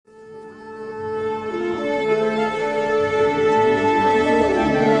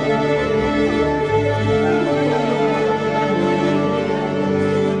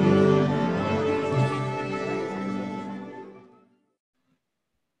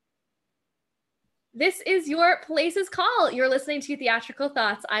This is your Places Call. You're listening to Theatrical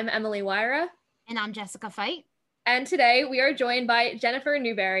Thoughts. I'm Emily Wyra. And I'm Jessica Fight. And today we are joined by Jennifer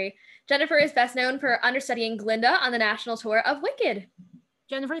Newberry. Jennifer is best known for understudying Glinda on the national tour of Wicked.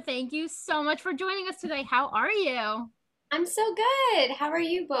 Jennifer, thank you so much for joining us today. How are you? I'm so good. How are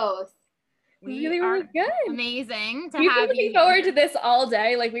you both? Really good. Amazing to We've have been looking you forward to this all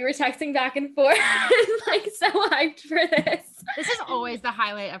day. Like, we were texting back and forth, like so hyped for this. This is always the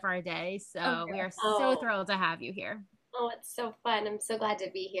highlight of our day. So we are so thrilled to have you here. Oh, it's so fun. I'm so glad to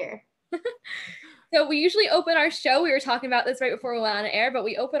be here. So we usually open our show. We were talking about this right before we went on air, but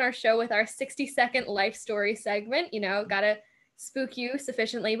we open our show with our 60-second life story segment. You know, gotta spook you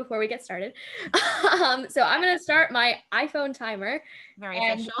sufficiently before we get started. So I'm going to start my iPhone timer. Very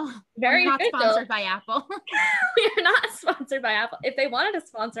official. Very not official. Sponsored by Apple. We are not sponsored by Apple. If they wanted to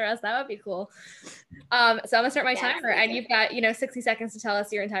sponsor us, that would be cool. So I'm going to start my timer, and you've got, 60 seconds to tell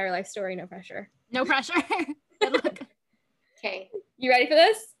us your entire life story. No pressure. No pressure. Good luck. Okay. You ready for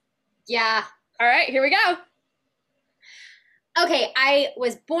this? Yeah. All right, here we go. Okay, I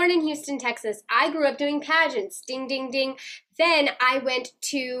was born in Houston, Texas. I grew up doing pageants, ding, ding, ding. Then I went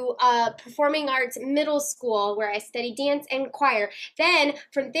to performing arts middle school where I studied dance and choir. Then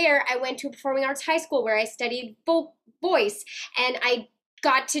from there, I went to performing arts high school where I studied voice. And I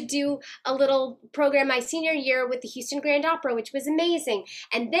got to do a little program my senior year with the Houston Grand Opera, which was amazing.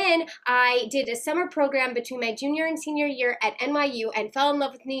 And then I did a summer program between my junior and senior year at NYU and fell in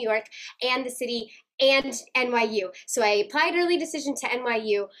love with New York and the city and NYU. So I applied early decision to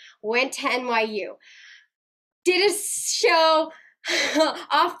NYU, went to NYU, did a show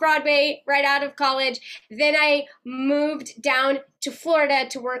off Broadway right out of college. Then I moved down to Florida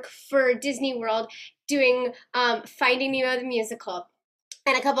to work for Disney World doing Finding Nemo the musical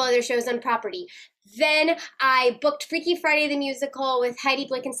and a couple other shows on property. Then I booked Freaky Friday the musical with Heidi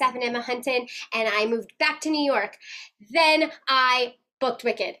Blickenstaff and Emma Hunton, and I moved back to New York. Then I booked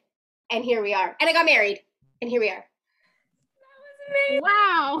Wicked. And here we are. And I got married. And here we are.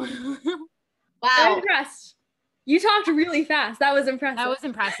 Wow. Wow. I'm impressed. You talked really fast. That was impressive. That was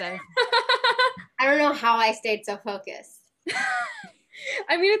impressive. I don't know how I stayed so focused.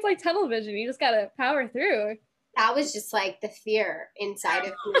 I mean, it's like tunnel vision. You just got to power through. That was just like the fear inside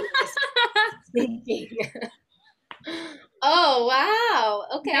of me. Oh,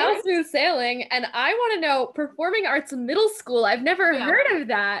 wow. Okay. Now smooth sailing. And I want to know, performing arts middle school. I've never heard of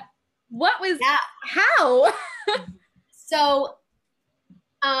that. What was how? So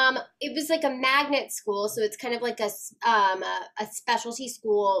it was like a magnet school, so it's kind of like a specialty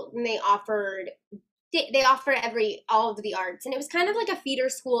school, and they offered all of the arts, and it was kind of like a feeder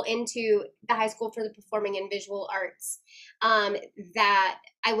school into the high school for the performing and visual arts that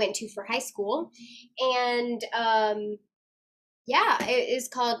I went to for high school. And it is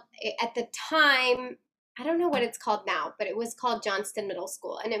called, at the time, I don't know what it's called now, but it was called Johnston Middle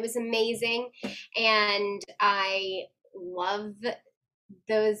School, and it was amazing. And I love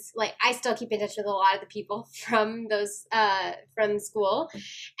those, like, I still keep in touch with a lot of the people from those, from school.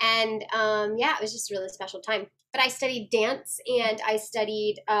 And it was just a really special time. But I studied dance and I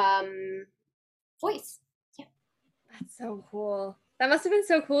studied voice. Yeah. That's so cool. That must have been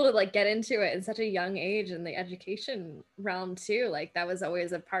so cool to like get into it in such a young age in the education realm too. Like that was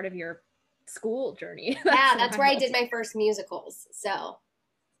always a part of your school journey. That's where I did my first musicals. So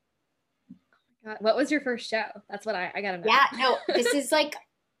God, what was your first show? That's what I gotta know. Yeah, no, this is like,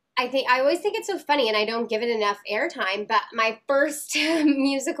 I always think it's so funny and I don't give it enough airtime, but my first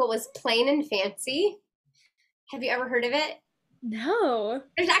musical was Plain and Fancy. Have you ever heard of it? No.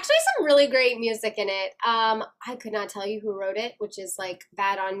 There's actually some really great music in it. I could not tell you who wrote it, which is like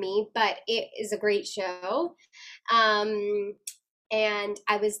bad on me, but it is a great show. And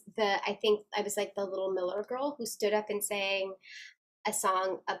I think I was like the little Miller girl who stood up and sang a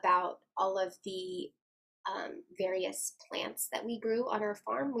song about all of the various plants that we grew on our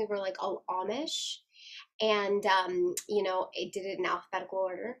farm. We were like all Amish, and it did it in alphabetical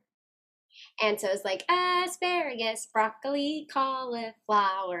order. And so it was like asparagus, broccoli,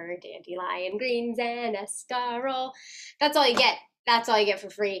 cauliflower, dandelion greens, and escarole. That's all you get. That's all you get for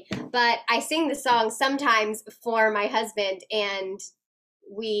free. But I sing the song sometimes for my husband, and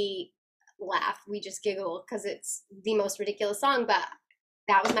we laugh. We just giggle because it's the most ridiculous song. But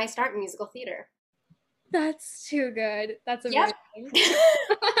that was my start in musical theater. That's too good. That's amazing.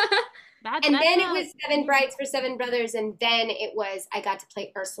 Yep. And then it was Seven Brides for Seven Brothers, and then it was I got to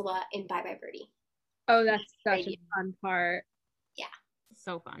play Ursula in Bye Bye Birdie. Oh, that's such a fun part. Yeah.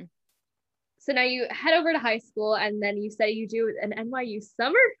 So fun. So now you head over to high school, and then you say you do an NYU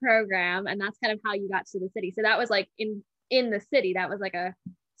summer program, and that's kind of how you got to the city. So that was like in the city. That was like a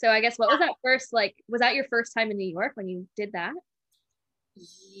So I guess what was that first, like, was that your first time in New York when you did that?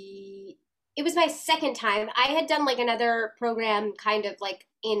 It was my second time. I had done like another program kind of like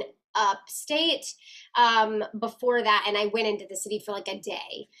in upstate before that, and I went into the city for like a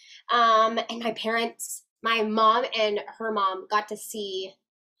day. And my parents, my mom and her mom got to see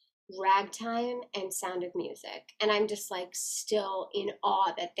Ragtime and Sound of Music. And I'm just like still in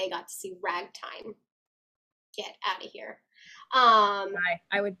awe that they got to see Ragtime. Get out of here.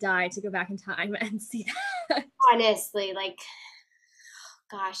 I would die to go back in time and see that. Honestly, like,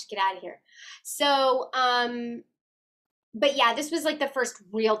 gosh, get out of here. So, but yeah, this was like the first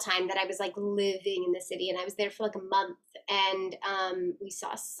real time that I was like living in the city, and I was there for like a month, and we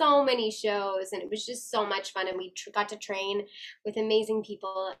saw so many shows, and it was just so much fun, and we got to train with amazing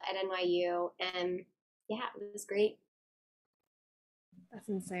people at NYU, and yeah, it was great. That's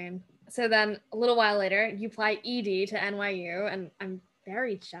insane. So then a little while later, you apply ED to NYU, and I'm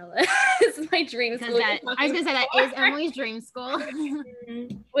very jealous. It's my dream school. I was gonna say that is Emily's dream school.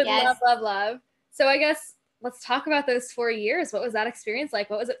 With yes. love. So I guess let's talk about those 4 years. What was that experience like?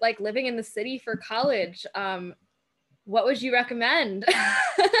 What was it like living in the city for college? What would you recommend?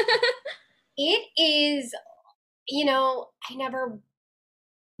 It is, I never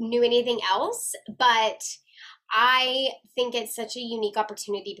knew anything else, but I think it's such a unique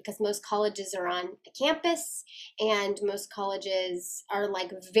opportunity because most colleges are on a campus and most colleges are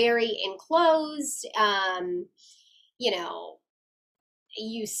like very enclosed.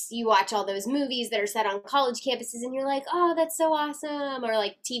 You watch all those movies that are set on college campuses and you're like, oh, that's so awesome. Or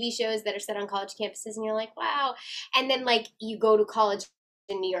like TV shows that are set on college campuses and you're like, wow. And then like you go to college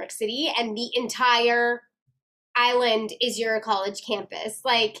in New York City and the entire island is your college campus.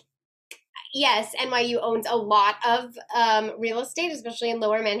 Like, yes, NYU owns a lot of real estate, especially in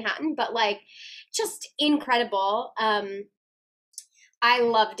Lower Manhattan, but like just incredible. I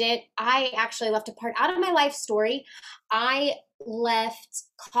loved it. I actually left a part out of my life story. I left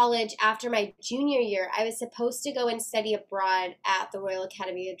college after my junior year. I was supposed to go and study abroad at the Royal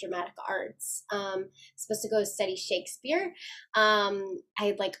Academy of Dramatic Arts. Supposed to go study Shakespeare. I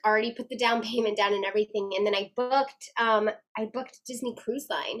had like already put the down payment down and everything, and then I booked Disney Cruise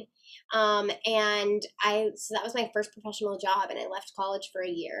Line. So that was my first professional job, and I left college for a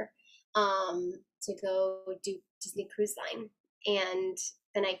year to go do Disney Cruise Line. And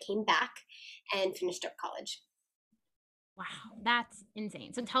then I came back and finished up college. Wow, that's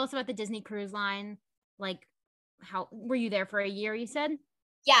insane. So tell us about the Disney Cruise Line. Like, how were you there for a year, you said?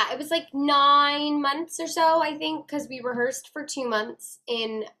 Yeah, it was like 9 months or so, I think, because we rehearsed for 2 months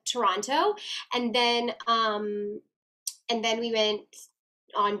in Toronto, and then we went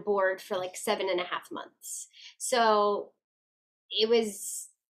on board for like 7.5 months. So it was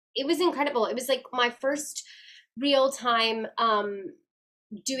incredible. It was like my first real time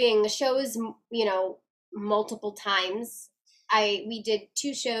doing shows, multiple times. We did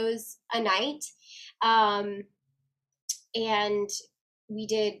 2 shows a night, and we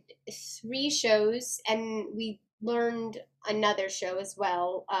did 3 shows, and we learned another show as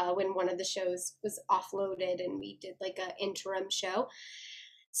well when one of the shows was offloaded, and we did like an interim show.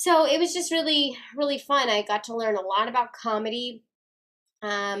 So it was just really, really fun. I got to learn a lot about comedy.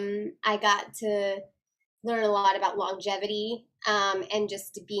 I got to learn a lot about longevity, and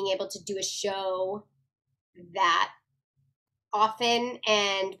just being able to do a show that often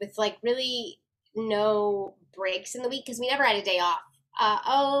and with like really no breaks in the week, because we never had a day off.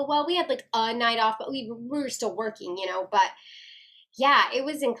 We had like a night off, but we were still working, but yeah, it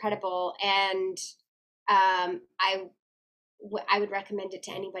was incredible. And I would recommend it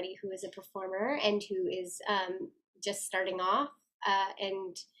to anybody who is a performer and who is just starting off,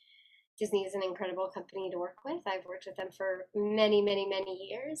 and Disney is an incredible company to work with. I've worked with them for many, many, many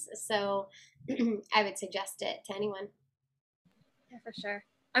years. So I would suggest it to anyone. Yeah, for sure.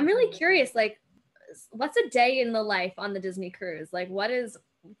 I'm really curious, like, what's a day in the life on the Disney cruise? Like,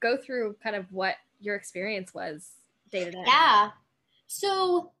 go through kind of what your experience was day to day. Yeah.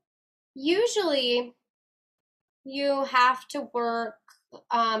 So usually you have to work,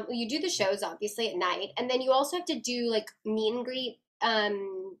 you do the shows obviously at night, and then you also have to do like meet and greet,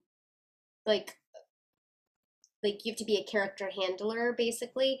 like you have to be a character handler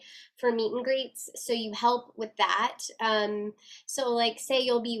basically for meet and greets. So you help with that. So like say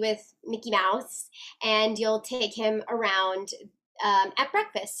you'll be with Mickey Mouse and you'll take him around at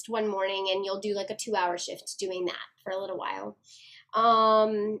breakfast one morning, and you'll do like a 2-hour shift doing that for a little while.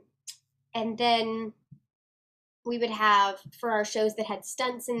 And then we would have, for our shows that had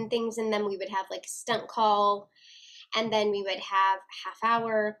stunts and things in them, we would have like a stunt call, and then we would have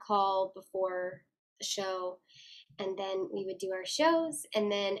half-hour call before the show. and then we would do our shows,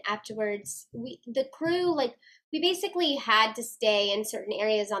 and then afterwards the crew, like, we basically had to stay in certain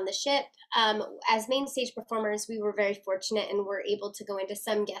areas on the ship. As main stage performers, we were very fortunate and were able to go into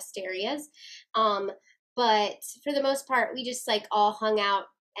some guest areas, but for the most part we just like all hung out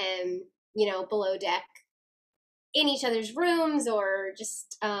and below deck in each other's rooms, or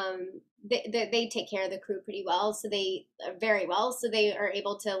just they take care of the crew pretty well, so they very well, so they are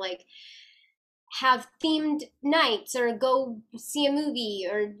able to like have themed nights or go see a movie,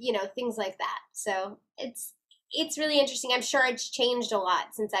 or things like that. So it's really interesting. I'm sure it's changed a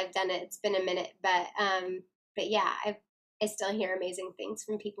lot since I've done it. It's been a minute, but yeah, I still hear amazing things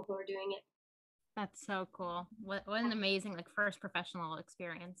from people who are doing it. That's so cool. What an amazing like first professional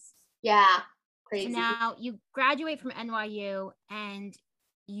experience. Yeah, crazy. So now you graduate from NYU and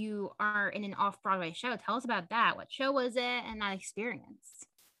you are in an off-Broadway show. Tell us about that. What show was it and that experience?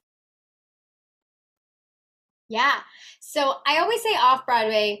 Yeah. So I always say off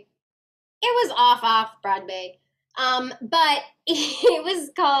Broadway. It was off Broadway. But it was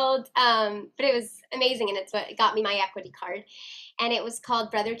called, but it was amazing, and it's what got me my equity card. And it was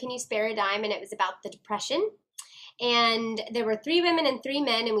called Brother, Can You Spare a Dime? And it was about the Depression. And there were 3 women and 3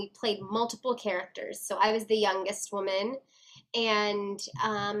 men, and we played multiple characters. So I was the youngest woman, and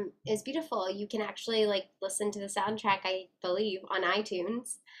it was beautiful. You can actually like listen to the soundtrack, I believe, on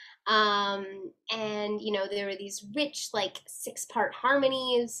iTunes. And there were these rich like 6-part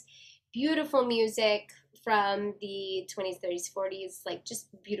harmonies, beautiful music from the 20s, 30s, 40s, like just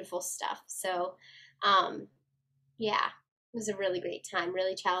beautiful stuff. So yeah, it was a really great time,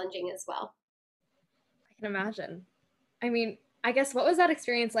 really challenging as well. I can imagine. I mean, I guess what was that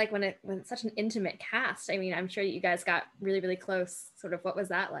experience like when it's such an intimate cast? I mean, I'm sure that you guys got really, really close. Sort of what was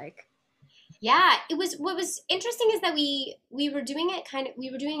that like? Yeah, it was. What was interesting is that we were doing it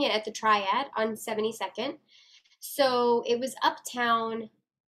at the Triad on 72nd. So it was uptown,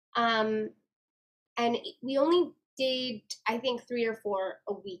 and we only did, I think, 3 or 4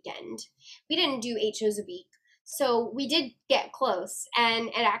 a weekend. We didn't do 8 shows a week. So we did get close, and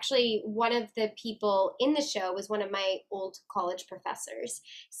actually one of the people in the show was one of my old college professors.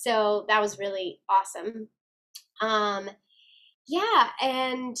 So that was really awesome. Yeah,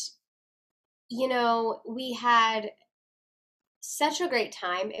 and we had such a great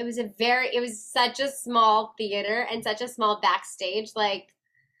time. It was such a small theater and such a small backstage, like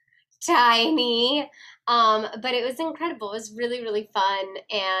tiny. But it was incredible. It was really, really fun.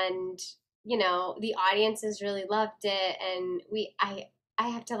 And, the audiences really loved it. And I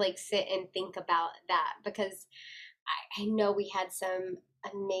have to like sit and think about that, because I know we had some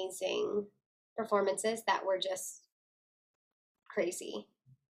amazing performances that were just crazy.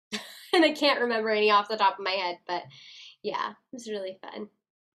 And I can't remember any off the top of my head, but yeah, it was really fun.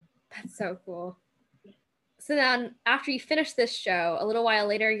 That's so cool. So then after you finish this show, a little while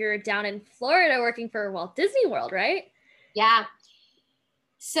later, you're down in Florida working for Walt Disney World, right? Yeah.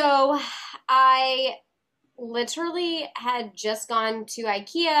 So I literally had just gone to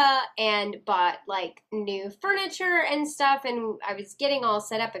IKEA and bought like new furniture and stuff, and I was getting all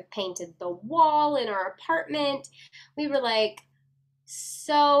set up. I painted the wall in our apartment. We were like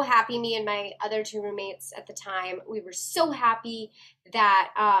so happy, me and my other 2 roommates at the time. We were so happy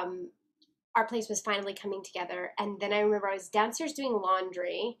that our place was finally coming together. And then I remember I was downstairs doing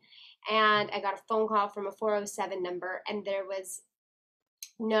laundry, and I got a phone call from a 407 number, and there was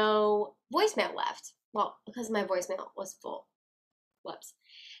no voicemail left. Well, because my voicemail was full. Whoops.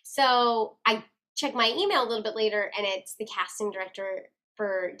 So I checked my email a little bit later, and it's the casting director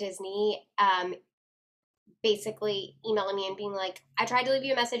for Disney basically emailing me and being like, I tried to leave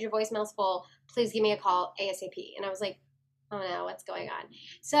you a message, your voicemail's full, please give me a call ASAP. And I was like, oh no, what's going on?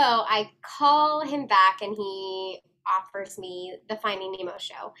 So I call him back, and he offers me the Finding Nemo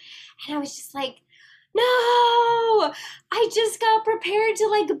show. And I was just like, no, I just got prepared to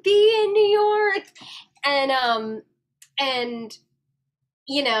like be in New York. And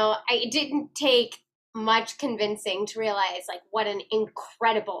I didn't take much convincing to realize like what an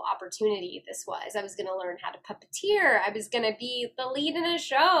incredible opportunity this was. I was going to learn how to puppeteer. I was going to be the lead in a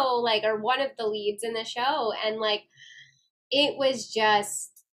show, like, or one of the leads in the show. And like, it was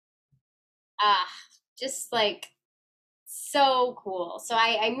just like so cool. So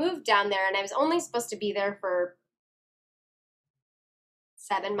I moved down there, and I was only supposed to be there for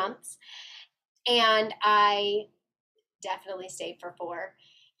 7 months. And I definitely stayed for 4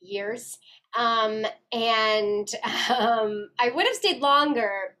 years. I would have stayed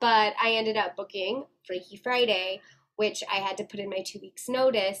longer, but I ended up booking Freaky Friday, which I had to put in my 2 weeks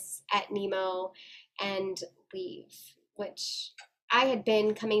notice at Nemo and leave, which I had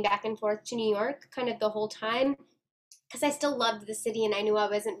been coming back and forth to New York kind of the whole time. because I still loved the city and I knew I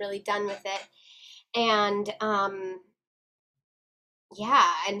wasn't really done with it. And yeah,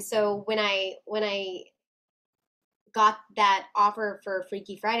 and so when I got that offer for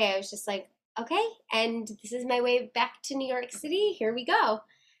Freaky Friday, I was just like, okay, and this is my way back to New York City. Here we go.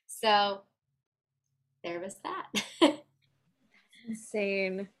 So there was that.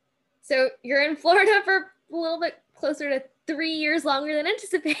 Insane. So you're in Florida for a little bit closer to 3 years longer than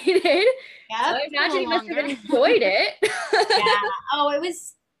anticipated. Yep. So I imagine you must have longer. enjoyed it. Yeah. Oh, it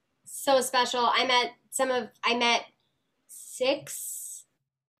was so special. I met six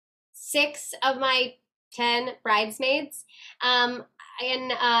of my 10 bridesmaids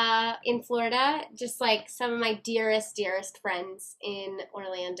in Florida, just like some of my dearest friends in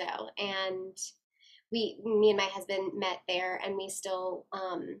Orlando. And me and my husband met there, and we still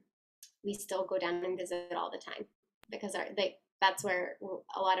go down and visit all the time because that's where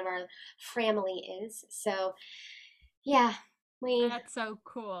a lot of our family is. So yeah, That's so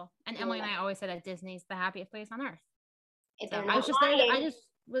cool. And Emily and I always said that Disney's the happiest place on earth. So they're I was not just there. lying.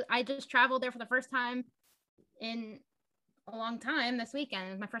 I just traveled there for the first time in a long time this weekend.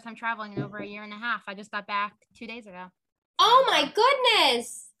 It was my first time traveling in over a year and a half. I just got back 2 days ago. Oh my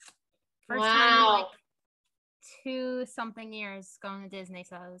goodness. First time in Wow. like 2-something years going to Disney,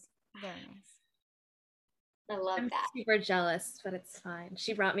 so it was very nice. I love I'm that. super jealous, but it's fine.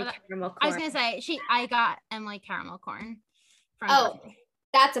 She brought me caramel corn. I was gonna say I got Emily caramel corn from Disney.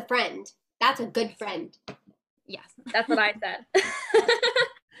 That's a friend. That's a good friend. Yes. That's what I said.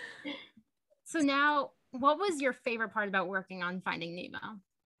 So now, what was your favorite part about working on Finding Nemo?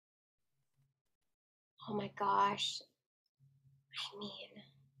 Oh my gosh. I mean,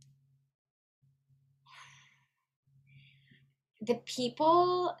 the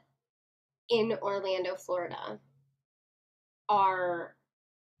people in Orlando, Florida are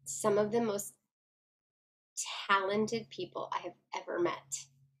some of the most talented people I have ever met.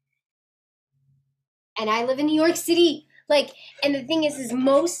 And I live in New York City. And the thing is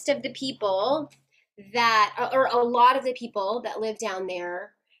most of the people or a lot of the people that live down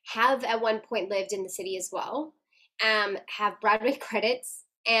there have at one point lived in the city as well, have Broadway credits,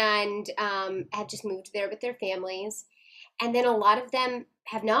 and have just moved there with their families. And then a lot of them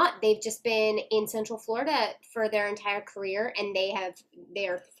have not. They've just been in Central Florida for their entire career, and they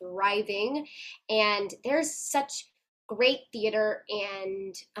are thriving. And there's such great theater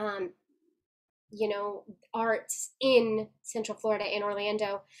and arts in Central Florida, in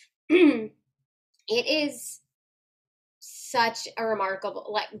Orlando. It is such a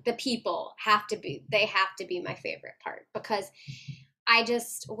remarkable, the people have to be my favorite part, because I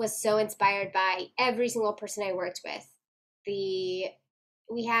just was so inspired by every single person I worked with. We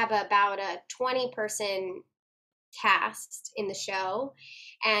have about a 20-person cast in the show,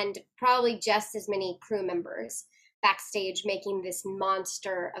 and probably just as many crew members backstage making this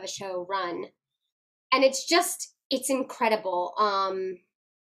monster of a show run. And it's incredible.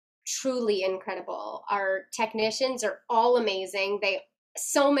 Truly incredible. Our technicians are all amazing.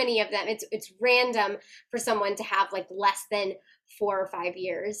 So many of them, it's random for someone to have less than 4 or 5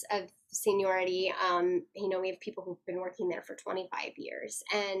 years of seniority. We have people who've been working there for 25 years,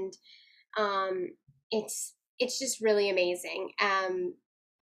 and it's just really amazing.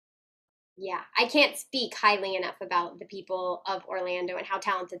 Yeah, I can't speak highly enough about the people of Orlando and how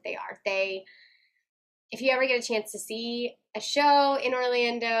talented they are. If you ever get a chance to see a show in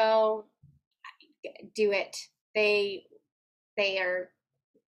Orlando, do it.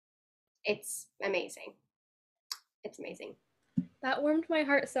 It's amazing. It's amazing. That warmed my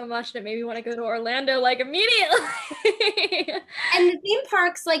heart so much that it made me want to go to Orlando immediately. And the theme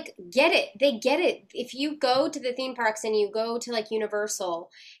parks get it. They get it. If you go to the theme parks and you go to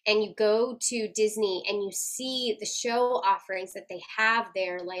Universal and you go to Disney and you see the show offerings that they have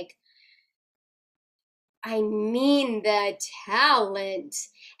there, I mean, the talent.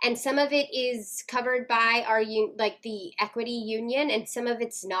 And some of it is covered by our the equity union, and some of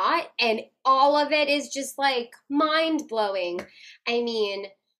it's not, and all of it is just mind-blowing. I mean,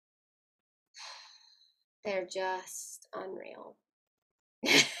 they're just unreal.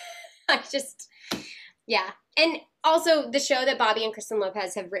 Yeah. And also the show that Bobby and Kristen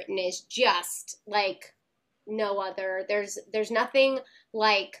Lopez have written is just no other. There's nothing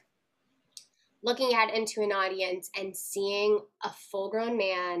like looking out into an audience and seeing a full-grown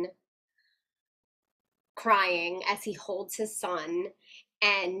man crying as he holds his son,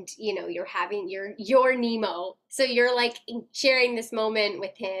 and you're having your Nemo, so you're sharing this moment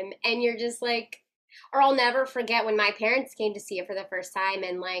with him, and you're just or I'll never forget when my parents came to see it for the first time,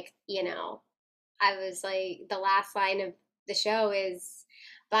 and I was the last line of the show is,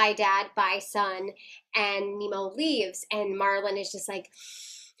 bye dad, bye son. And Nemo leaves, and Marlin is just like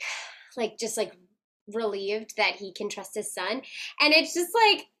relieved that he can trust his son. And it's just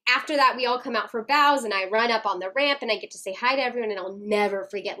like, after that, we all come out for bows, and I run up on the ramp, and I get to say hi to everyone, and I'll never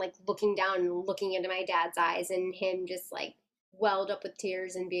forget like looking down and looking into my dad's eyes, and him just like welled up with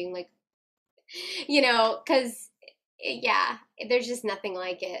tears and being like, because yeah, there's just nothing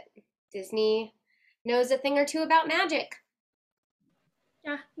like it. Disney knows a thing or two about magic.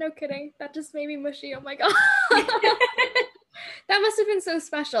 Yeah, no kidding. That just made me mushy. Oh my God. That must have been so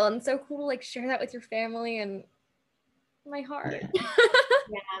special and so cool to like share that with your family and my heart.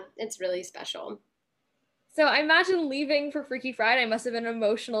 Yeah, it's really special. So I imagine leaving for Freaky Friday must have been an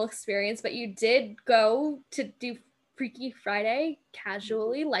emotional experience, but you did go to do Freaky Friday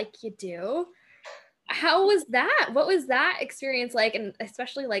casually like you do. How was that? What was that experience like? And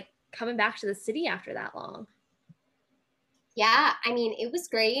especially like coming back to the city after that long? Yeah, I mean, it was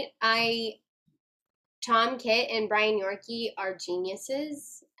great. Tom Kitt and Brian Yorkie are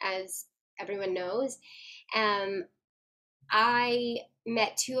geniuses, as everyone knows. I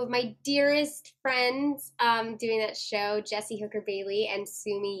met two of my dearest friends doing that show, Jessie Hooker Bailey and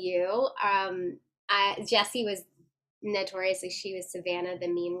Sumi Yu. Jessie was notoriously, she was Savannah, the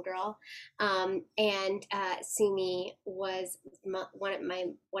mean girl, and Sumi was one of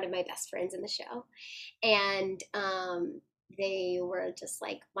my best friends in the show, and they were just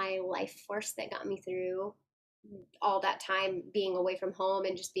like my life force that got me through all that time being away from home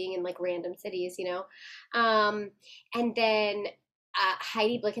and just being in like random cities, and then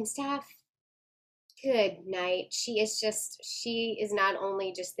Heidi Blickenstaff, good night. She is not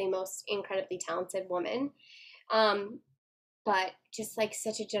only just the most incredibly talented woman, but just like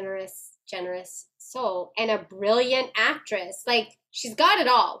such a generous soul and a brilliant actress. Like, she's got it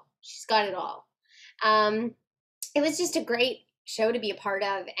all. It was just a great show to be a part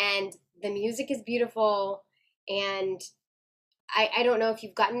of, and the music is beautiful. And I don't know if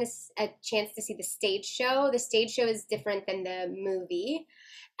you've gotten a chance to see the stage show. The stage show is different than the movie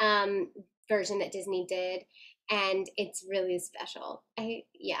version that Disney did, and it's really special.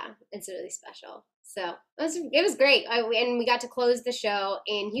 It's really special. So it was great. And we got to close the show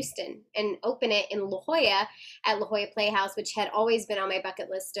in Houston and open it in La Jolla at La Jolla Playhouse, which had always been on my bucket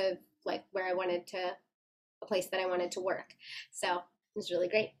list of like a place that I wanted to work. So it was really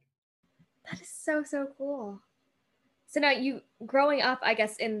great. That is so, so cool. So now growing up, I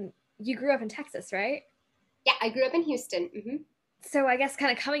guess you grew up in Texas, right? Yeah, I grew up in Houston. Mm-hmm. So I guess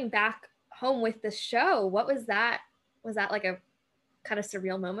kind of coming back home with the show, what was that? Was that like a kind of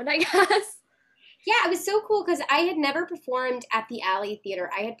surreal moment, I guess? Yeah, it was so cool because I had never performed at the Alley Theater.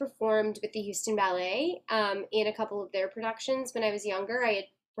 I had performed with the Houston Ballet in a couple of their productions when I was younger. I had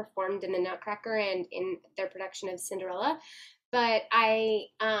performed in the Nutcracker and in their production of Cinderella. But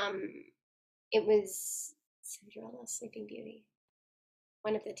it was Cinderella, Sleeping Beauty,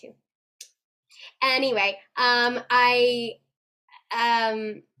 one of the two. Anyway,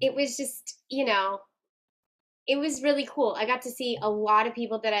 it was just, it was really cool. I got to see a lot of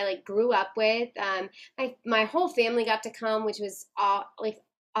people that I like grew up with. My whole family got to come, which was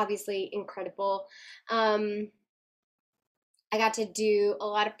obviously incredible. I got to do a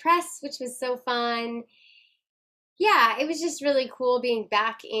lot of press, which was so fun. Yeah, it was just really cool being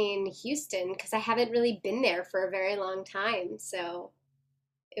back in Houston because I haven't really been there for a very long time. So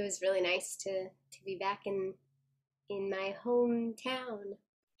it was really nice to be back in my hometown.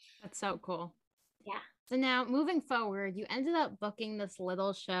 That's so cool. Yeah. So now moving forward, you ended up booking this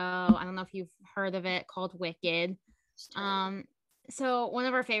little show. I don't know if you've heard of it, called Wicked. So one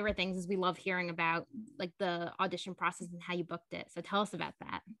of our favorite things is we love hearing about like the audition process and how you booked it. So tell us about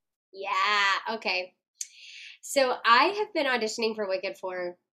that. Yeah. Okay. So I have been auditioning for Wicked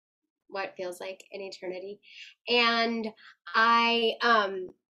for what feels like an eternity. And I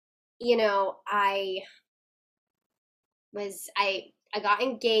got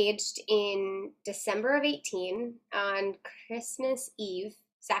engaged in December of 2018 on Christmas Eve.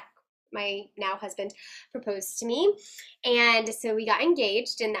 Zach, my now husband, proposed to me. And so we got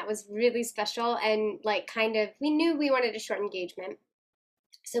engaged, and that was really special. And we knew we wanted a short engagement.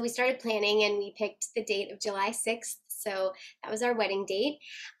 So we started planning, and we picked the date of July 6th. So that was our wedding date.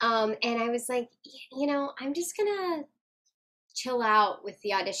 And I was like, I'm just going to chill out with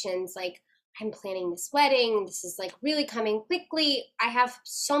the auditions. Like, I'm planning this wedding. This is like really coming quickly. I have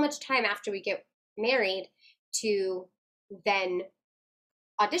so much time after we get married to then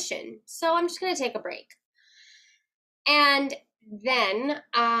audition. So I'm just going to take a break. And then,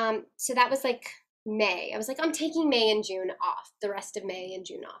 so that was like May. I was like, I'm taking May and June off, the rest of May and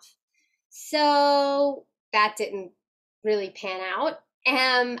June off. So that didn't really pan out.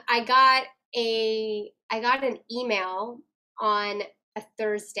 I got an email on a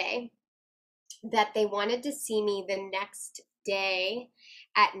Thursday that they wanted to see me the next day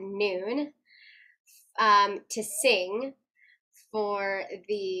at noon to sing for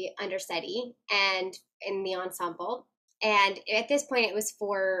the understudy and in the ensemble. And at this point, it was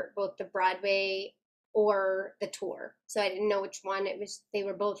for both the Broadway or the tour. So I didn't know which one it was. They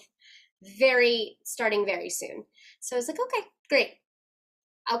were both starting very soon. So I was like, okay, great.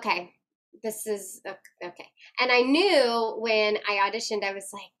 Okay, this is okay. And I knew when I auditioned, I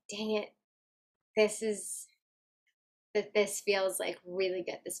was like, dang it, this feels like really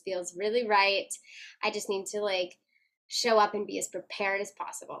good. This feels really right. I just need to like show up and be as prepared as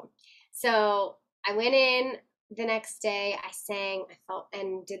possible. So I went in the next day, I sang, I felt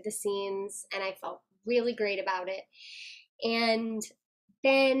and did the scenes, and I felt really great about it. And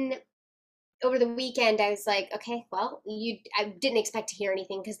then over the weekend, I was like, okay, well, I didn't expect to hear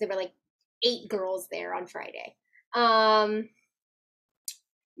anything because there were like 8 girls there on Friday.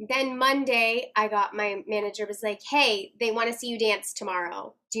 Then Monday, my manager was like, hey, they want to see you dance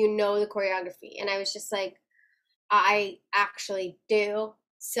tomorrow. Do you know the choreography? And I was just like, I actually do.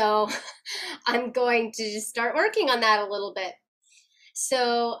 So I'm going to just start working on that a little bit.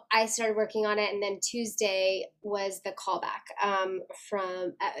 So I started working on it, and then Tuesday was the callback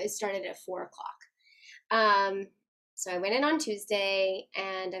it started at 4 o'clock. So I went in on Tuesday,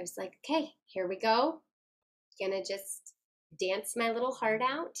 and I was like, okay, here we go. Gonna just dance my little heart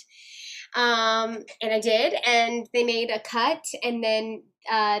out. And I did, and they made a cut, and then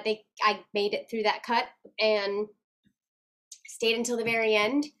I made it through that cut and stayed until the very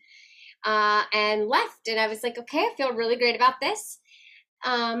end, and left. And I was like, okay, I feel really great about this.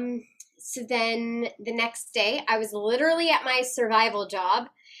 So then the next day, I was literally at my survival job.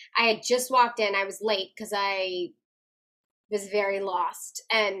 I had just walked in. I was late because I was very lost,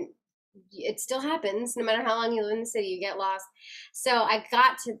 and it still happens. No matter how long you live in the city, you get lost. So I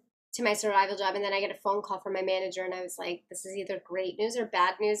got to my survival job, and then I get a phone call from my manager, and I was like, this is either great news or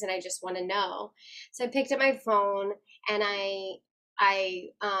bad news, and I just want to know. So I picked up my phone, and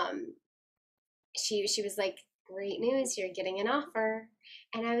she was like, great news, you're getting an offer.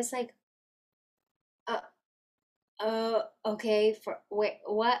 And I was like, okay, for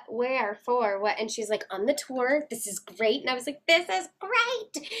what, where, for what? And she's like, on the tour, this is great. And I was like, this is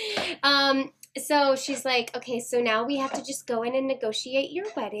great. So she's like, okay, so now we have to just go in and negotiate your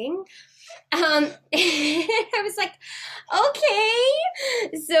wedding. I was like,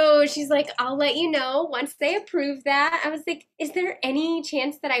 okay. So she's like, I'll let you know once they approve that. I was like, is there any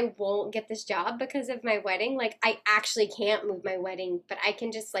chance that I won't get this job because of my wedding? Like, I actually can't move my wedding, but I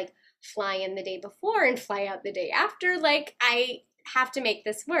can just like fly in the day before and fly out the day after. Like, I have to make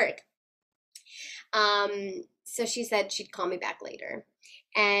this work. So she said she'd call me back later.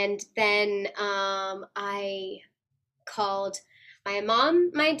 And then I called my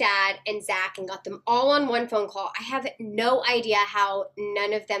mom, my dad, and Zach and got them all on one phone call. I have no idea how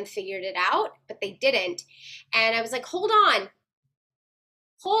none of them figured it out, but they didn't. And I was like, hold on,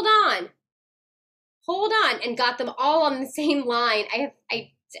 and got them all on the same line. I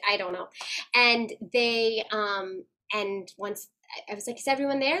don't know. And they, and once I was like, is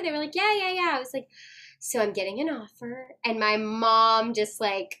everyone there? They were like, yeah. I was like, so I'm getting an offer. And my mom just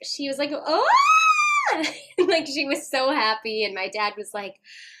like, she was like, oh, like she was so happy. And my dad was like,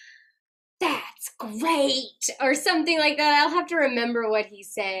 that's great, or something like that. I'll have to remember what he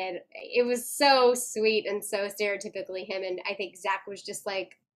said. It was so sweet and so stereotypically him. And I think Zach was just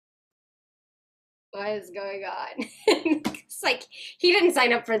like, what is going on? It's like, he didn't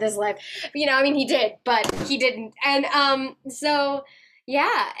sign up for this life. I mean, he did, but he didn't. And so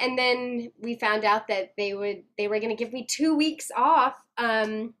yeah, and then we found out that they were going to give me 2 weeks off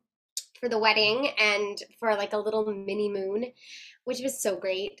for the wedding and for like a little mini moon, which was so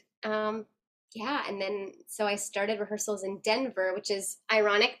great. Yeah, and then so I started rehearsals in Denver, which is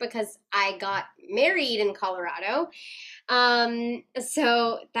ironic because I got married in Colorado.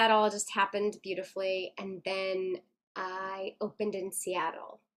 So that all just happened beautifully, and then I opened in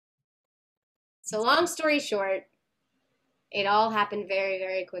Seattle. So long story short, it all happened very,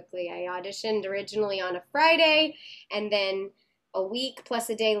 very quickly. I auditioned originally on a Friday, and then a week plus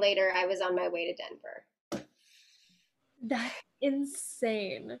a day later, I was on my way to Denver. That's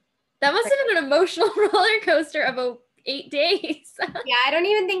insane. That must have been an emotional roller coaster of 8 days. Yeah, I don't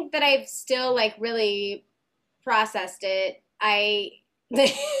even think that I've still like really processed it. I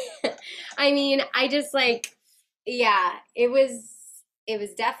mean, I just like, yeah, it was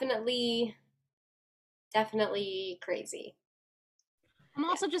definitely crazy. I'm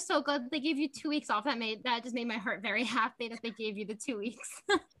also just so glad they gave you 2 weeks off. That just made my heart very happy that they gave you the 2 weeks.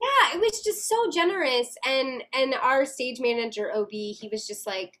 Yeah, it was just so generous. And our stage manager, OB, he was just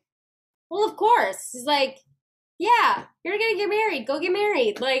like, well, of course. He's like, yeah, you're gonna get married. Go get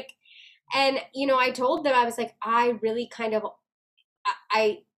married. Like, and I told them, I was like, I really kind of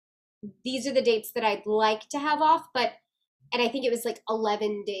I these are the dates that I'd like to have off, and I think it was like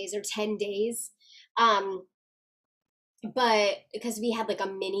 11 days or 10 days. But because we had like a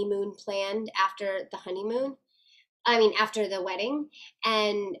mini moon planned after the honeymoon, I mean, after the wedding,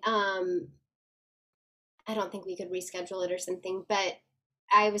 and I don't think we could reschedule it or something, but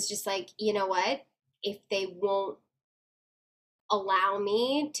I was just like, you know what? If they won't allow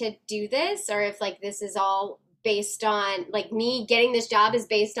me to do this, or if like this is all based on like me getting this job is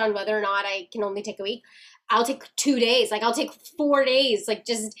based on whether or not I can only take a week, I'll take 2 days. Like I'll take 4 days. Like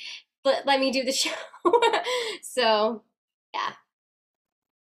just let me do the show. So yeah.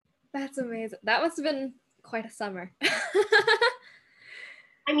 That's amazing. That must have been quite a summer.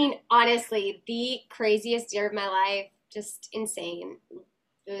 I mean, honestly, the craziest year of my life, just insane.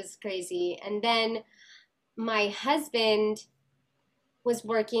 It was crazy. And then my husband was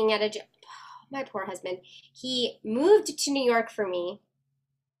working at a job. My poor husband. He moved to New York for me.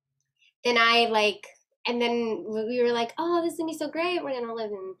 Then and then we were like, oh, this is gonna be so great. We're gonna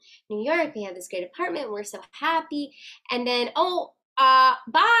live in New York. We have this great apartment. We're so happy. And then,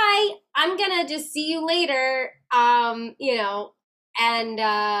 bye. I'm gonna just see you later. And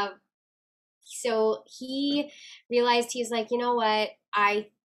so he realized, he's like, you know what? I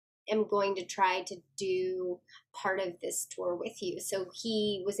am going to try to do part of this tour with you. So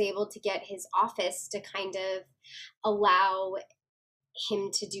he was able to get his office to kind of allow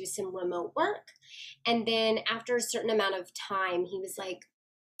him to do some remote work. And then after a certain amount of time, he was like,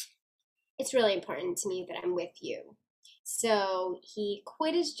 it's really important to me that I'm with you. So he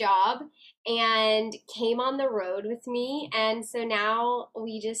quit his job and came on the road with me. And so now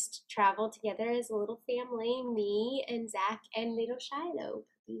we just travel together as a little family, me and Zach and little Shiloh.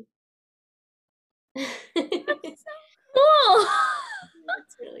 Cool.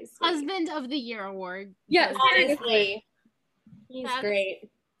 That's really sweet. Husband of the Year award. Yes, honestly, he's great.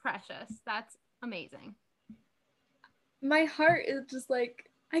 Precious. That's amazing. My heart is just like,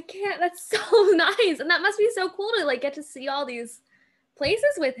 I can't. That's so nice, and that must be so cool to like get to see all these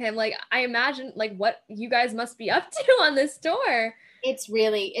places with him. Like I imagine like what you guys must be up to on this tour. It's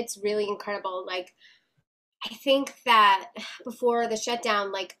really incredible. Like I think that before the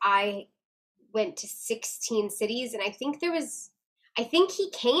shutdown, like I went to 16 cities, and I think he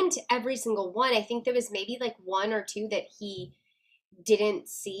came to every single one. I think there was maybe like one or two that he didn't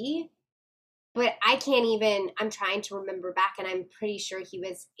see, but I'm trying to remember back, and I'm pretty sure he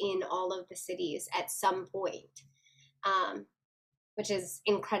was in all of the cities at some point, which is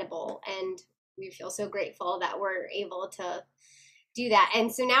incredible. And we feel so grateful that we're able to do that.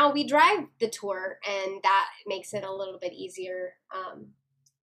 And so now we drive the tour, and that makes it a little bit easier,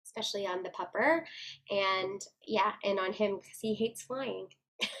 especially on the pupper, and on him because he hates flying.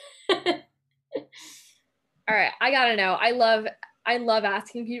 All right, I gotta know. I love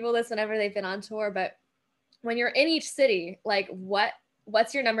asking people this whenever they've been on tour, but when you're in each city, like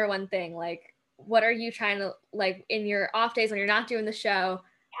what's your number one thing? Like what are you trying to, like in your off days when you're not doing the show,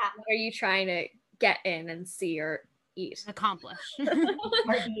 what are you trying to get in and see or eat? Accomplish.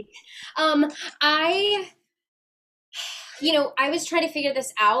 I was trying to figure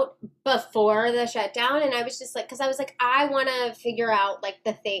this out before the shutdown, and I was just like, because I was like, I want to figure out like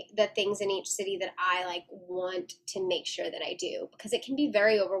the things in each city that I like want to make sure that I do, because it can be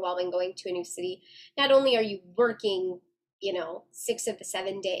very overwhelming going to a new city. Not only are you working, 6 of the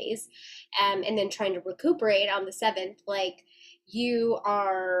 7 days, and then trying to recuperate on the 7th, like you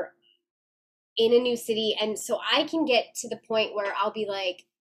are in a new city, and so I can get to the point where I'll be like,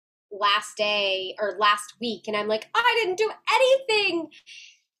 last day or last week, and I'm like, I didn't do anything.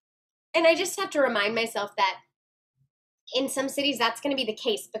 And I just have to remind myself that in some cities that's going to be the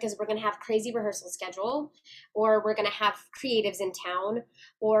case, because we're going to have crazy rehearsal schedule, or we're going to have creatives in town,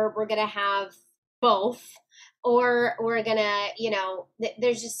 or we're going to have both, or we're going to,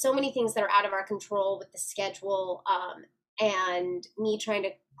 there's just so many things that are out of our control with the schedule, and me trying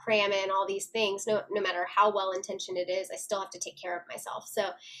to cram in all these things. No matter how well intentioned it is, I still have to take care of myself.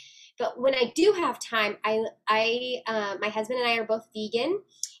 So but when I do have time, my husband and I are both vegan,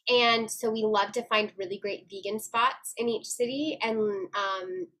 and so we love to find really great vegan spots in each city and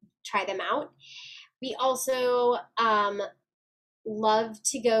try them out. We also love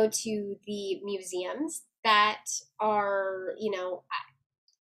to go to the museums that are,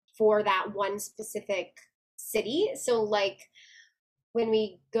 for that one specific city. So like when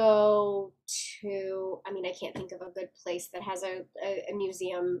we go to, I mean, I can't think of a good place that has a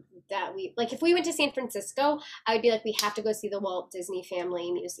museum that we, like if we went to San Francisco, I would be like, we have to go see the Walt Disney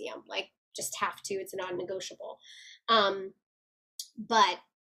Family Museum. Like, just have to, it's a non-negotiable. But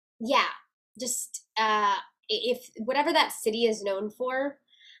yeah, just if whatever that city is known for,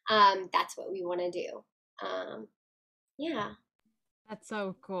 that's what we want to do. Yeah. That's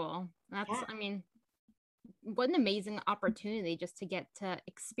so cool. That's, Yeah. I mean, what an amazing opportunity just to get to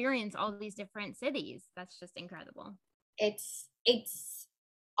experience all these different cities. That's just incredible. It's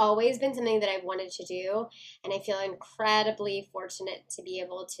always been something that I've wanted to do, and I feel incredibly fortunate to be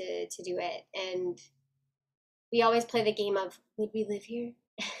able to do it. And we always play the game of, would we live here?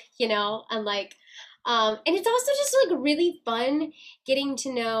 You know, and like and it's also just like really fun getting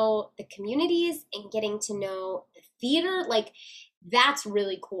to know the communities and getting to know the theater. Like, that's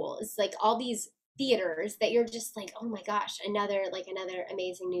really cool. It's like all these theaters that you're just like, oh my gosh, another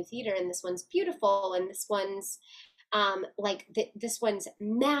amazing new theater, and this one's beautiful, and this one's this one's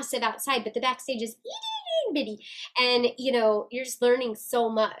massive outside, but the backstage is itty bitty, and you know, you're just learning so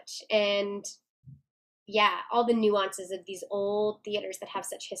much. And yeah, all the nuances of these old theaters that have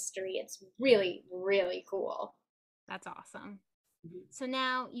such history. It's really, really cool. That's awesome. So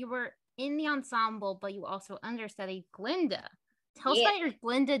now you were in the ensemble, but you also understudied Glinda. Tell us about your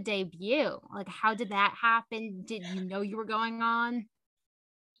Glinda debut. Like, how did that happen? Did you know you were going on?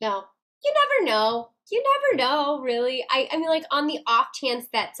 No, you never know. You never know, really. I mean, like, on the off chance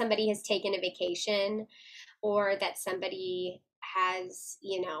that somebody has taken a vacation or that somebody has,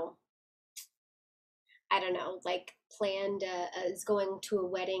 you know, I don't know, like planned is going to a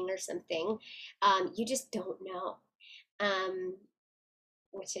wedding or something. You just don't know,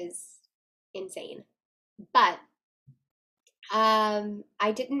 which is insane. But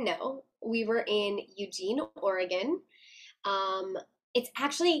I didn't know. We were in Eugene, Oregon. It's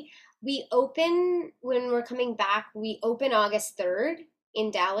actually, we open when we're coming back, we open August 3rd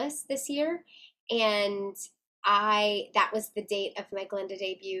in Dallas this year. And that was the date of my Glinda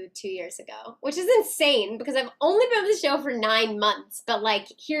debut 2 years ago, which is insane because I've only been with the show for 9 months, but like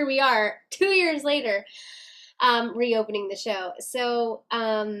here we are 2 years later, reopening the show. So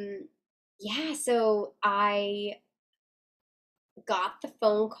yeah, so I got the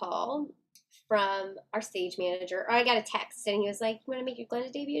phone call from our stage manager, or I got a text and he was like, "You want to make your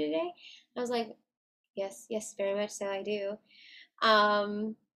Glinda debut today?" I was like, yes, very much so, I do.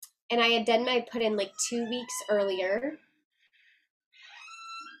 And I had done my put in like 2 weeks earlier.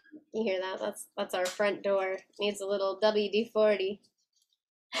 You hear that? That's our front door. Needs a little WD-40.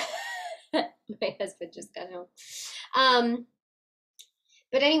 My husband just got home.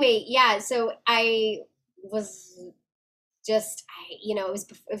 But anyway, yeah. So I was just, it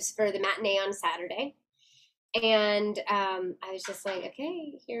was for the matinee on Saturday, and I was just like,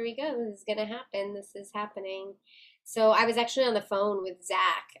 okay, here we go. This is gonna happen. This is happening. So I was actually on the phone with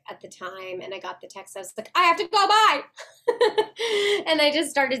Zach at the time, and I got the text. I was like, I have to go by. And I just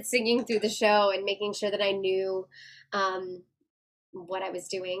started singing through the show and making sure that I knew what I was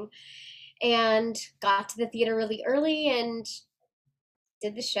doing, and got to the theater really early and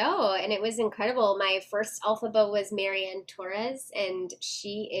did the show. And it was incredible. My first Elphaba was Marianne Torres, and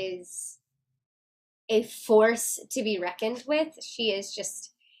she is a force to be reckoned with. She is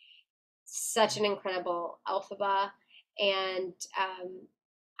just such an incredible Elphaba, and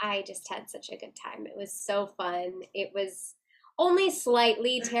I just had such a good time. It was so fun. It was only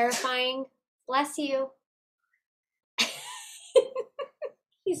slightly terrifying. Bless you.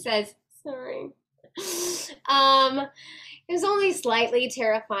 He says, sorry. It was only slightly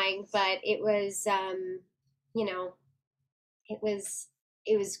terrifying, but it was,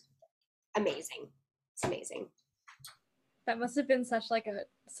 it was amazing. It's amazing. That must have been such like a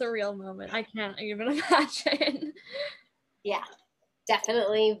surreal moment. I can't even imagine. Yeah,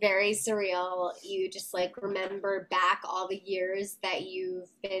 definitely very surreal. You just like remember back all the years that you've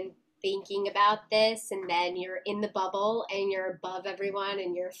been thinking about this, and then you're in the bubble and you're above everyone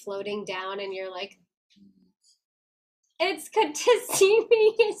and you're floating down and you're like, it's good to see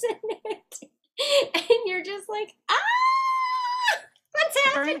me, isn't it? And you're just like, what's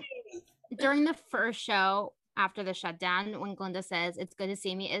happening? During the first show after the shutdown, when Glinda says, it's good to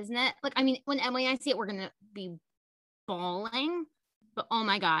see me, isn't it? Like, I mean, when Emily and I see it, we're going to be bawling. But oh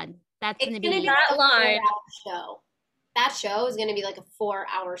my God, that's going to be that line. Show. That show is going to be like a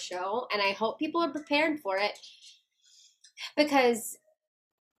 4-hour show. And I hope people are prepared for it, because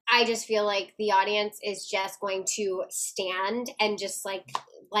I just feel like the audience is just going to stand and just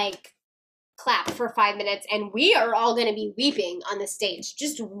like clap for 5 minutes, and we are all going to be weeping on the stage,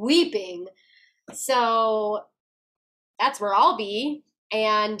 just weeping. So that's where I'll be.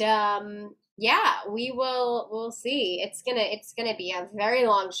 And yeah, we'll see. It's gonna be a very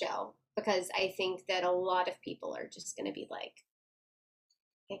long show because I think that a lot of people are just gonna be like,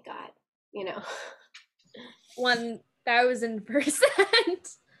 thank God, you know. 1000%.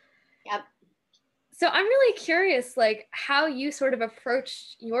 Yep. So I'm really curious, like, how you sort of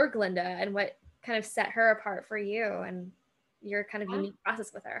approached your Glinda and what kind of set her apart for you and your kind of unique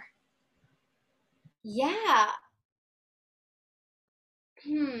process with her. Yeah.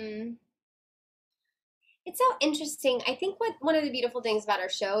 It's so interesting. I think one of the beautiful things about our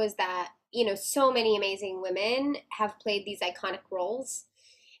show is that, so many amazing women have played these iconic roles.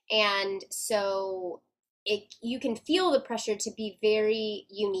 And so you can feel the pressure to be very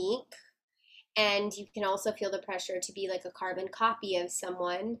unique, and you can also feel the pressure to be like a carbon copy of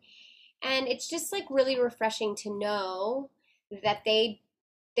someone. And it's just like really refreshing to know that they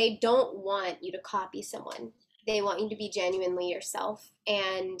don't want you to copy someone. They want you to be genuinely yourself.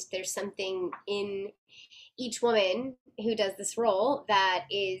 And there's something in each woman who does this role that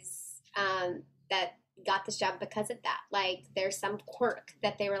is that got this job because of that. Like there's some quirk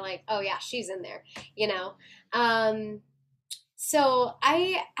that they were like, oh yeah, she's in there, you know. So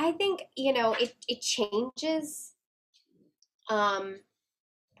I think it changes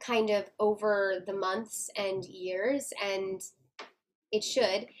kind of over the months and years, and it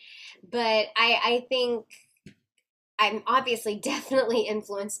should. But I think I'm obviously definitely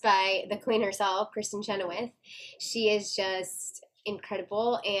influenced by the queen herself, Kristin Chenoweth. She is just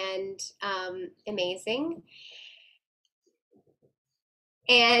incredible and amazing.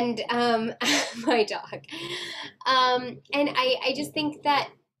 And my dog. And I just think that,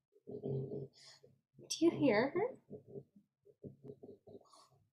 do you hear her?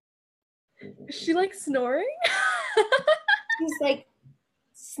 Is she like snoring? She's like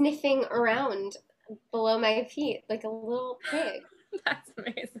sniffing around below my feet like a little pig. That's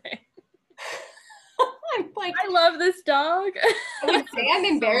amazing. I'm like, I love this dog. I would say I'm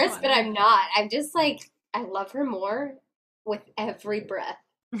embarrassed, So but I'm not. I'm just like, I love her more with every breath.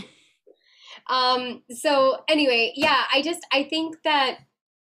 So anyway, yeah, I think that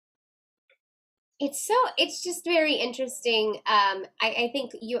it's just very interesting. I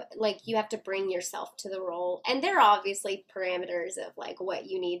think you have to bring yourself to the role, and there are obviously parameters of like what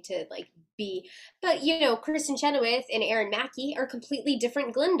you need to like be, but Kristin Chenoweth and Erin Mackey are completely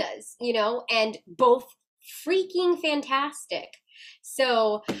different Glindas, and both freaking fantastic.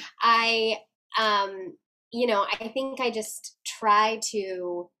 So I think I just try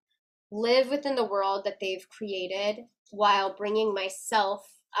to live within the world that they've created while bringing myself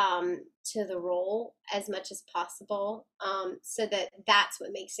to the role as much as possible, so that's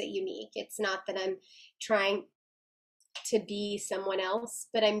what makes it unique. It's not that I'm trying to be someone else,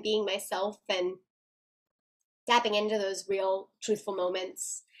 but I'm being myself and tapping into those real truthful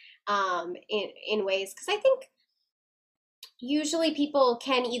moments in ways, because I think usually people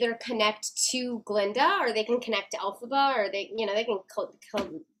can either connect to Glinda or they can connect to Elphaba, or they can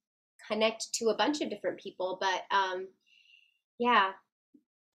connect to a bunch of different people. But yeah,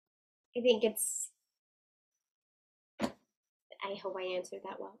 I think I hope I answered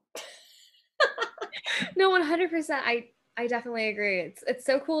that well. No, 100%. I definitely agree. It's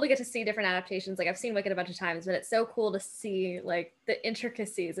so cool to get to see different adaptations. Like I've seen Wicked a bunch of times, but it's so cool to see like the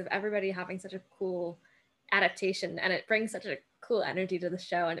intricacies of everybody having such a cool adaptation, and it brings such a cool energy to the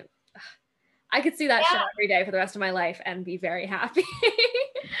show. And I could see that show every day for the rest of my life and be very happy.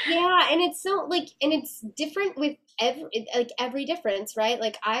 Yeah, and it's so and it's different with every difference, right?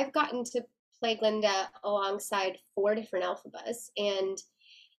 Like I've gotten to play Glinda alongside 4 different Elphabas, and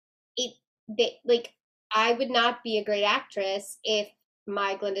I would not be a great actress if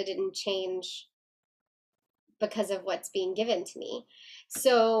my Glinda didn't change because of what's being given to me.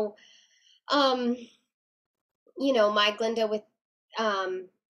 So, my Glinda with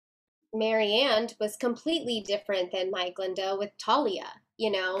Marianne was completely different than my Glinda with Talia,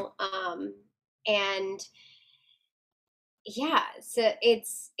 and yeah, so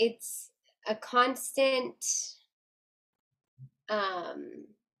it's a constant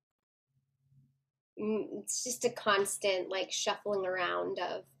it's just a constant like shuffling around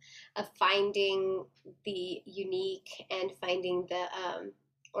of finding the unique and finding the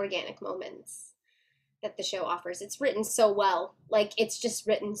organic moments that the show offers. It's written so well. Like it's just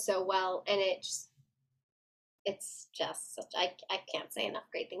written so well, and it's just such I can't say enough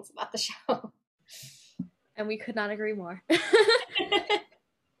great things about the show. And we could not agree more.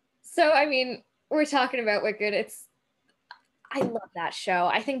 So I mean, we're talking about Wicked. I love that show.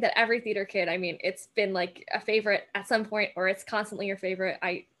 I think that every theater kid, I mean, it's been like a favorite at some point, or it's constantly your favorite.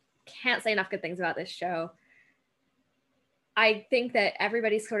 I can't say enough good things about this show. I think that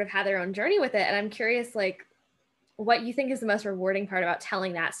everybody's sort of had their own journey with it. And I'm curious, like, what you think is the most rewarding part about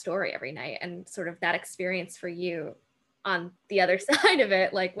telling that story every night and sort of that experience for you on the other side of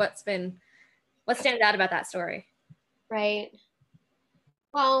it. Like, what stands out about that story? Right.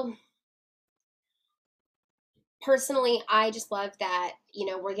 Well, personally, I just love that,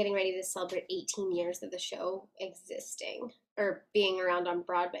 we're getting ready to celebrate 18 years of the show existing or being around on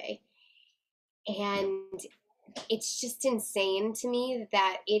Broadway. And it's just insane to me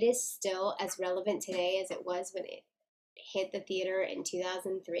that it is still as relevant today as it was when it hit the theater in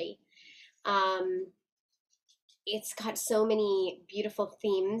 2003. It's got so many beautiful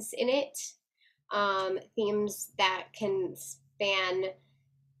themes in it, themes that can span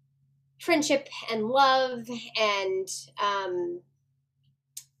friendship and love and,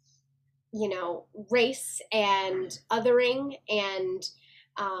 race and othering and,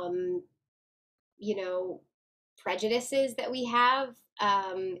 prejudices that we have.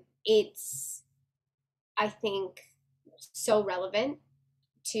 It's, I think, so relevant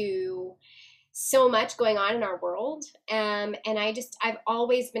to so much going on in our world. And I've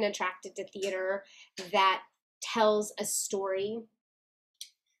always been attracted to theater that tells a story,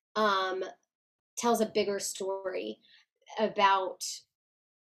 tells a bigger story about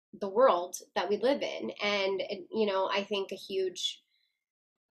the world that we live in. And, I think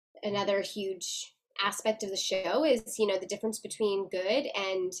another huge aspect of the show is, the difference between good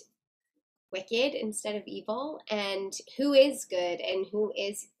and wicked instead of evil, and who is good and who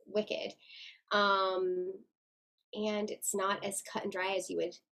is wicked. And it's not as cut and dry as you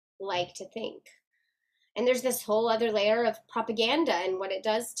would like to think. And there's this whole other layer of propaganda and what it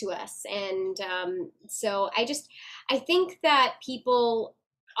does to us. And so I think that people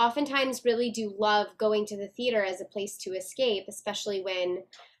oftentimes really do love going to the theater as a place to escape, especially when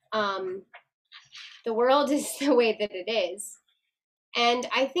the world is the way that it is. And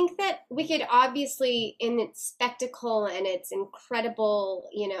I think that Wicked, obviously, in its spectacle and its incredible,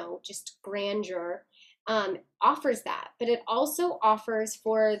 just grandeur, offers that. But it also offers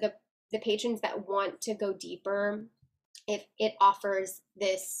for the patrons that want to go deeper, it offers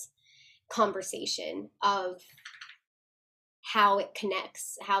this conversation of how it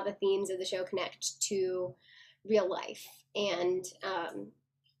connects, how the themes of the show connect to real life. And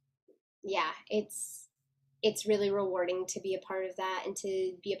it's really rewarding to be a part of that and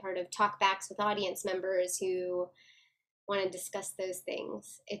to be a part of talkbacks with audience members who want to discuss those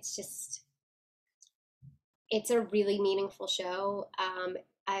things. It's a really meaningful show.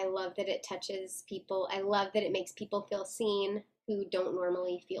 I love that it touches people. I love that it makes people feel seen who don't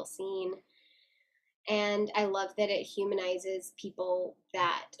normally feel seen. And I love that it humanizes people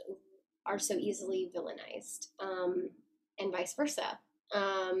that are so easily villainized, and vice versa.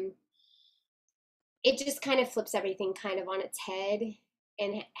 It just kind of flips everything kind of on its head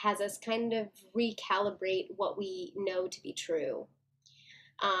and has us kind of recalibrate what we know to be true.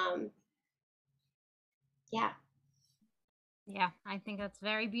 Yeah. Yeah, I think that's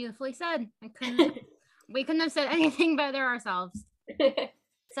very beautifully said. We couldn't have said anything better ourselves.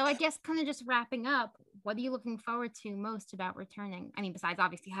 So I guess kind of just wrapping up, what are you looking forward to most about returning? I mean, besides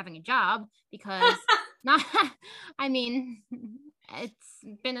obviously having a job, because it's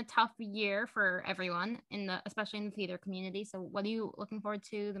been a tough year for everyone especially in the theater community. So what are you looking forward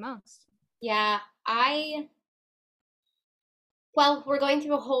to the most? Yeah, well, we're going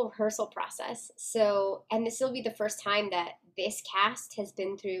through a whole rehearsal process. So, and this will be the first time that this cast has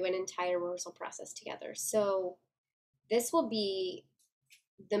been through an entire rehearsal process together. So this will be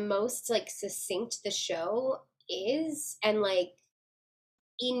the most succinct the show is, and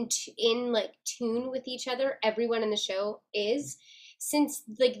in tune with each other everyone in the show is, since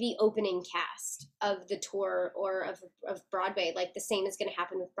the opening cast of the tour or of Broadway. The same is going to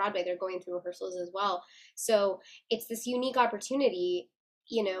happen with Broadway. They're going through rehearsals as well. So it's this unique opportunity.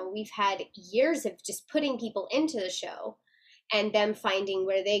 We've had years of just putting people into the show and them finding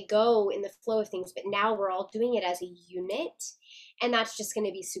where they go in the flow of things, but now we're all doing it as a unit, and that's just going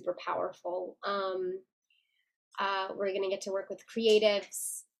to be super powerful. We're going to get to work with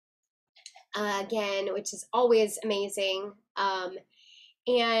creatives again, which is always amazing.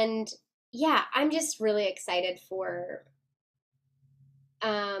 And yeah, I'm just really excited for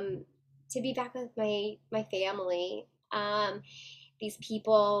to be back with my family. These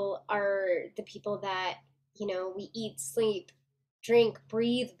people are the people that we eat, sleep, drink,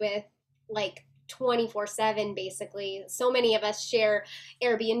 breathe with 24/7 basically. So many of us share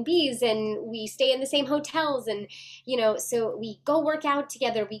Airbnbs and we stay in the same hotels, and so we go work out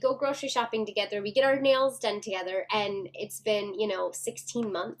together, we go grocery shopping together, we get our nails done together, and it's been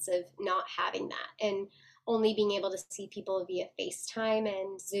 16 months of not having that. And only being able to see people via FaceTime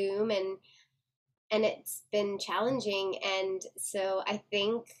and Zoom, and it's been challenging. And so I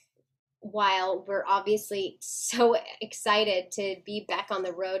think while we're obviously so excited to be back on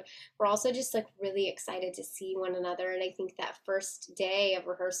the road, we're also just like really excited to see one another. And I think that first day of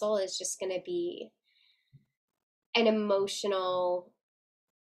rehearsal is just going to be an emotional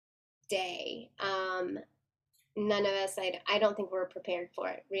day. None of us, I don't think we're prepared for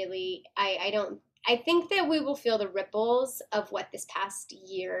it, really. I think that we will feel the ripples of what this past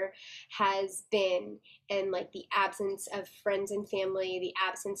year has been, and like the absence of friends and family, the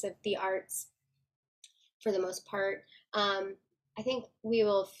absence of the arts for the most part. I think we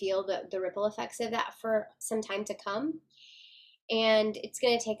will feel the ripple effects of that for some time to come. And it's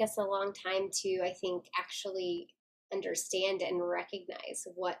going to take us a long time to, I think, actually understand and recognize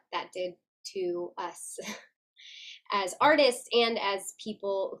what that did to us as artists and as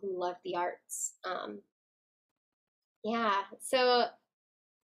people who love the arts.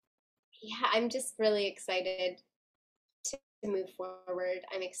 I'm just really excited to move forward.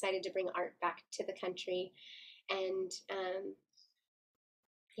 I'm excited to bring art back to the country. And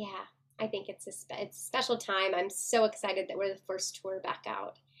I think it's a special time. I'm so excited that we're the first tour back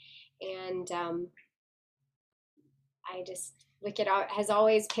out. And Wicked Art has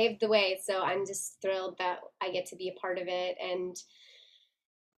always paved the way, so I'm just thrilled that I get to be a part of it and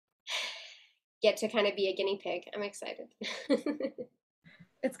get to kind of be a guinea pig. I'm excited.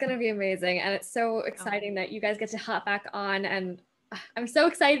 It's going to be amazing, and it's so exciting that you guys get to hop back on, and I'm so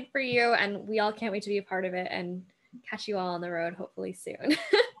excited for you, and we all can't wait to be a part of it and catch you all on the road hopefully soon.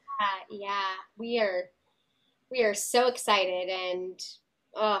 We are so excited, and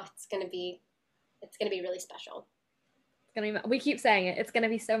it's going to be really special. We keep saying it. It's going to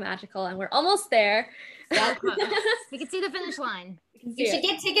be so magical, and we're almost there. We can see the finish line. You should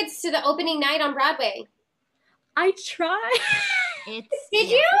get tickets to the opening night on Broadway. I tried. Did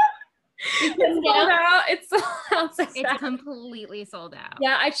you? It's sold out. It's sold out. So it's completely sold out.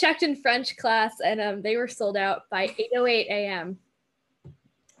 Yeah, I checked in French class, and they were sold out by 8:08 a.m.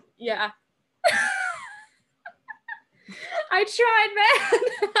 Yeah. I tried, man.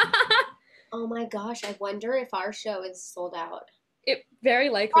 Oh my gosh, I wonder if our show is sold out. It very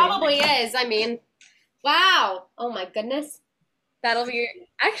likely. Probably is. I mean, wow. Oh my goodness. That'll be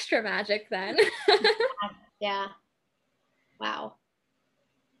extra magic then. Yeah. Wow.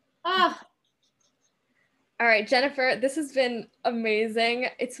 Oh. All right, Jennifer, this has been amazing.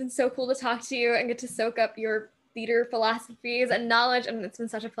 It's been so cool to talk to you and get to soak up your theater philosophies and knowledge. And it's been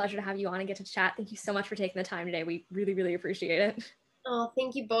such a pleasure to have you on and get to chat. Thank you so much for taking the time today. We really, really appreciate it. Oh,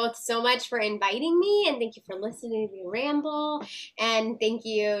 thank you both so much for inviting me, and thank you for listening to me ramble, and thank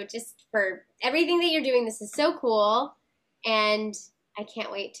you just for everything that you're doing. This is so cool, and I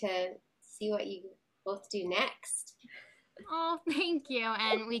can't wait to see what you both do next. Oh, thank you,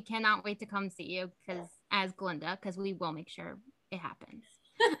 and we cannot wait to come see you as Glinda, because we will make sure it happens.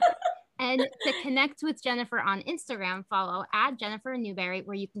 And to connect with Jennifer on Instagram, follow @JenniferNewberry,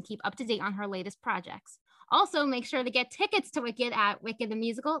 where you can keep up to date on her latest projects. Also, make sure to get tickets to Wicked at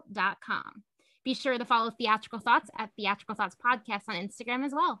wickedthemusical.com. Be sure to follow Theatrical Thoughts at Theatrical Thoughts Podcast on Instagram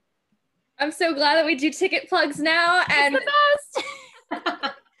as well. I'm so glad that we do ticket plugs now. And it's the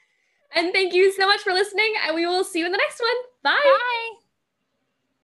best. And thank you so much for listening, and we will see you in the next one. Bye. Bye.